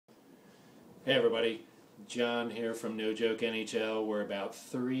Hey everybody, John here from No Joke NHL. We're about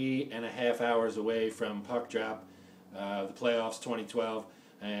 3.5 hours away from puck drop, the playoffs 2012,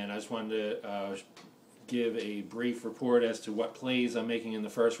 and I just wanted to give a brief report as to what plays I'm making in the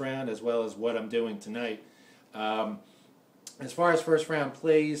first round as well as what I'm doing tonight. Um, as far as first round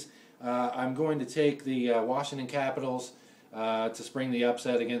plays, I'm going to take the Washington Capitals to spring the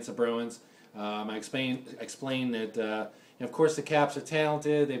upset against the Bruins. I explained that, of course, the Caps are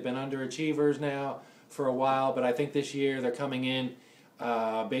talented. They've been underachievers now for a while, but I think this year they're coming in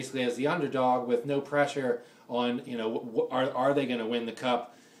basically as the underdog with no pressure on, are they going to win the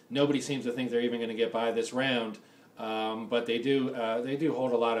Cup? Nobody seems to think they're even going to get by this round, but they do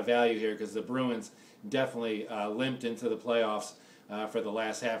hold a lot of value here because the Bruins definitely limped into the playoffs for the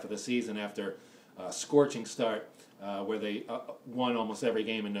last half of the season after a scorching start where they won almost every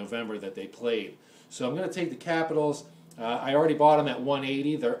game in November that they played. So I'm going to take the Capitals. I already bought them at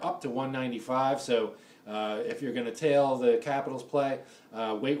 180. They're up to 195. So if you're going to tail the Capitals play,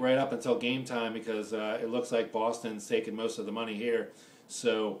 wait right up until game time because it looks like Boston's taking most of the money here.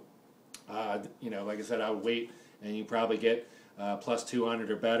 So, like I said, I would wait and you probably get plus 200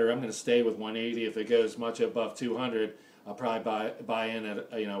 or better. I'm going to stay with 180. If it goes much above 200, I'll probably buy in at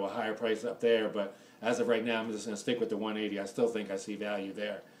a higher price up there. But as of right now, I'm just going to stick with the 180. I still think I see value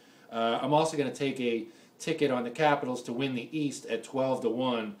there. I'm also going to take a ticket on the Capitals to win the East at 12 to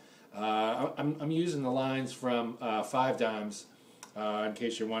 1. I'm using the lines from 5 dimes in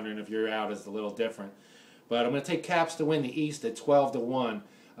case you're wondering if you're out is a little different. But I'm going to take Caps to win the East at 12 to 1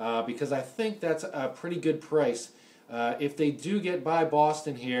 because I think that's a pretty good price. If they do get by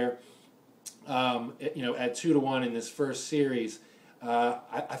Boston here, at 2 to 1 in this first series,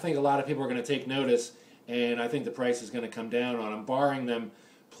 I think a lot of people are going to take notice, and I think the price is going to come down on them, barring them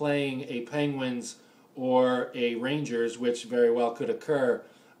playing a Penguins or a Rangers, which very well could occur.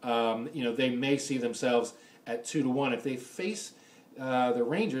 They may see themselves at 2 to 1 if they face the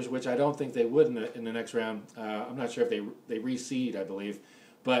Rangers, which I don't think they would in the next round. I'm not sure if they reseed, I believe,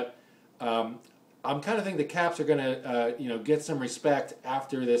 but I'm kind of think the Caps are going to get some respect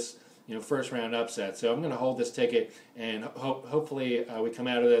after this first round upset. So I'm going to hold this ticket, and hopefully we come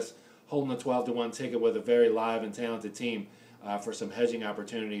out of this holding the 12 to 1 ticket with a very live and talented team for some hedging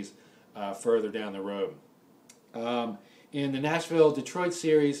opportunities further down the road. In the Nashville-Detroit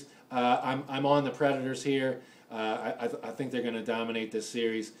series, I'm on the Predators here. I think they're going to dominate this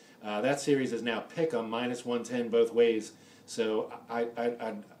series. That series is now pick 'em -110 both ways. So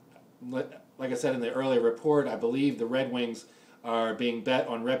like I said in the earlier report, I believe the Red Wings are being bet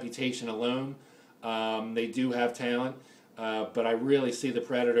on reputation alone. They do have talent, but I really see the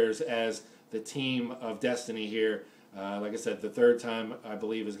Predators as the team of destiny here. Like I said, the third time I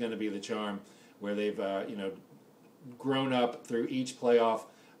believe is going to be the charm, where they've grown up through each playoff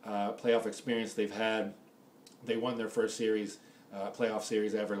experience they've had. They won their first playoff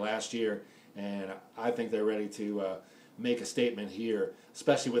series ever last year, and I think they're ready to make a statement here,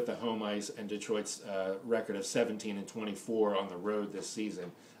 especially with the home ice and Detroit's record of 17-24 on the road this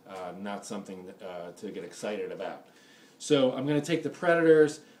season. Not something to get excited about. So I'm going to take the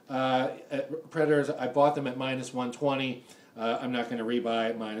Predators. I bought them at -120. I'm not going to rebuy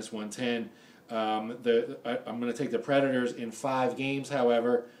at -110. I'm going to take the Predators in 5 games,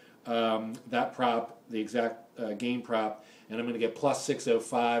 however, that prop, the exact game prop, and I'm going to get plus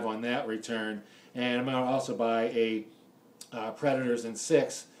 605 on that return. And I'm going to also buy a Predators in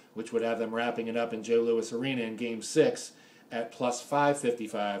 6, which would have them wrapping it up in Joe Louis Arena in Game 6 at plus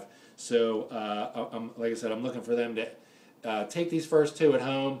 555. So, like I said, I'm looking for them to take these first 2 at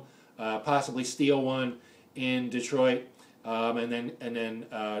home, possibly steal one in Detroit, and then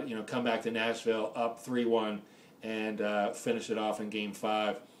come back to Nashville up 3-1 and finish it off in Game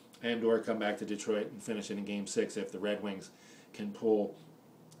 5, and/or come back to Detroit and finish it in Game 6 if the Red Wings can pull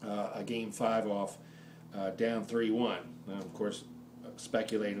a Game 5 off down 3-1. Of course,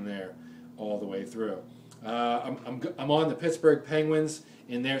 speculating there all the way through. I'm on the Pittsburgh Penguins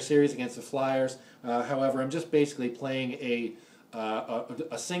in their series against the Flyers. However, I'm just basically playing a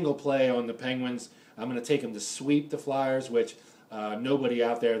single play on the Penguins. I'm going to take them to sweep the Flyers, which nobody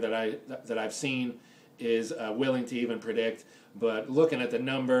out there that I've seen is willing to even predict. But looking at the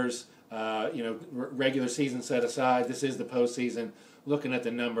numbers, regular season set aside, this is the postseason. Looking at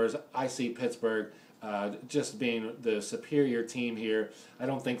the numbers, I see Pittsburgh just being the superior team here. I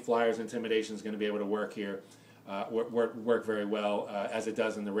don't think Flyers intimidation is going to be able to work here, work very well as it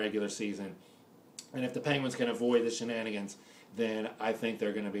does in the regular season. And if the Penguins can avoid the shenanigans, then I think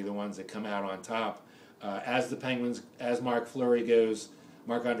they're going to be the ones that come out on top. As the Penguins, as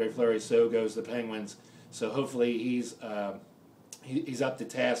Marc-Andre Fleury, so goes the Penguins. So hopefully he's he's up to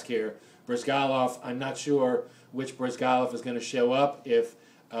task here. Brizgalov, I'm not sure which Brizgalov is going to show up. If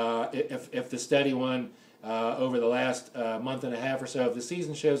the steady one over the last month and a half or so of the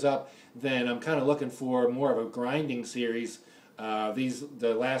season shows up, then I'm kind of looking for more of a grinding series.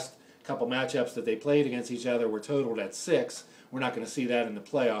 The last couple matchups that they played against each other were totaled at 6. We're not going to see that in the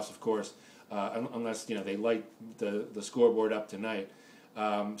playoffs, of course, unless they light the scoreboard up tonight.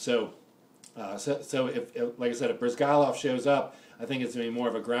 So if like I said, if Brizgalov shows up, I think it's going to be more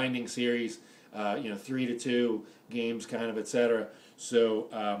of a grinding series. 3-2 games, kind of, etc.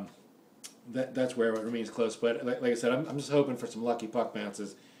 So that's where it remains close. But like I said, I'm just hoping for some lucky puck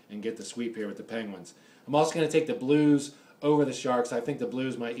bounces and get the sweep here with the Penguins. I'm also going to take the Blues over the Sharks. I think the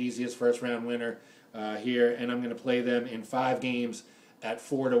Blues my easiest first round winner here, and I'm going to play them in 5 games at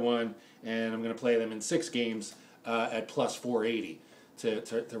 4-1, and I'm going to play them in 6 games at plus 480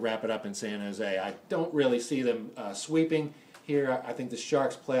 to wrap it up in San Jose. I don't really see them sweeping here. I think the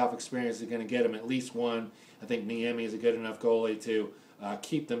Sharks' playoff experience is going to get them at least one. I think Niemi is a good enough goalie to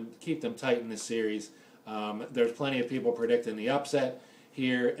keep them tight in this series. There's plenty of people predicting the upset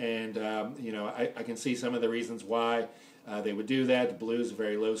here, and I can see some of the reasons why they would do that. The Blues are a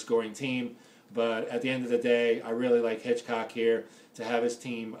very low-scoring team, but at the end of the day, I really like Hitchcock here to have his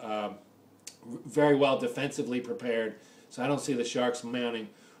team very well defensively prepared. So I don't see the Sharks mounting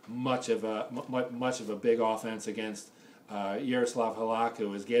much of a big offense against Yaroslav Halak,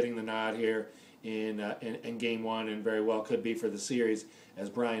 who is getting the nod here in Game 1 and very well could be for the series, as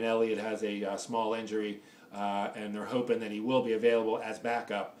Brian Elliott has a small injury, and they're hoping that he will be available as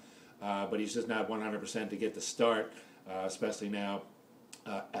backup, but he's just not 100% to get the start, especially now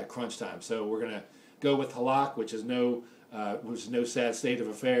at crunch time. So we're going to go with Halak, which is no sad state of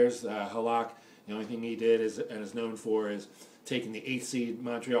affairs. Halak, the only thing he did and is known for is taking the 8th seed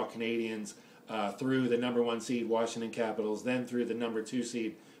Montreal Canadiens through the number 1 seed Washington Capitals, then through the number 2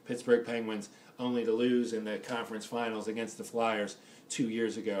 seed Pittsburgh Penguins, only to lose in the conference finals against the Flyers 2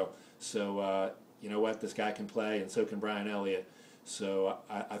 years ago. So you know what, this guy can play, and so can Brian Elliott. So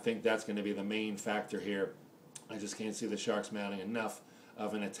I think that's going to be the main factor here. I just can't see the Sharks mounting enough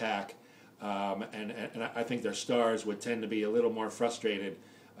of an attack, and I think their stars would tend to be a little more frustrated.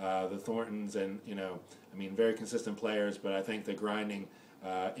 The Thorntons and very consistent players, but I think the grinding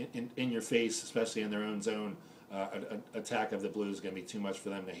in your face, especially in their own zone, attack of the Blues is going to be too much for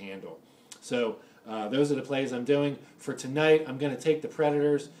them to handle. So those are the plays I'm doing for tonight. I'm going to take the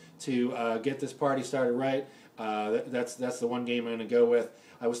Predators to get this party started right. That's the one game I'm going to go with.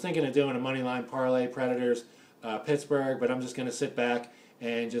 I was thinking of doing a money line parlay, Predators, Pittsburgh, but I'm just going to sit back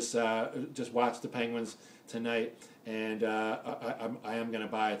and just watch the Penguins tonight. And I am going to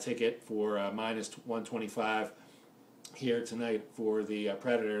buy a ticket for minus 125 here tonight for the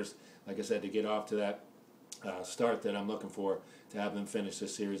Predators, like I said, to get off to that start that I'm looking for, to have them finish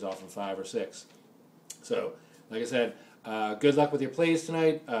this series off in 5 or 6. So, like I said, good luck with your plays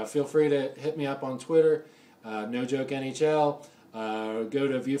tonight. Feel free to hit me up on Twitter, No Joke NHL. Go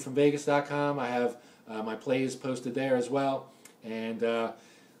to viewfromvegas.com. I have my plays posted there as well. And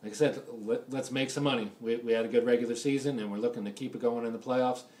like I said, let's make some money. We had a good regular season, and we're looking to keep it going in the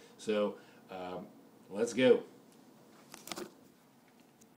playoffs. So let's go.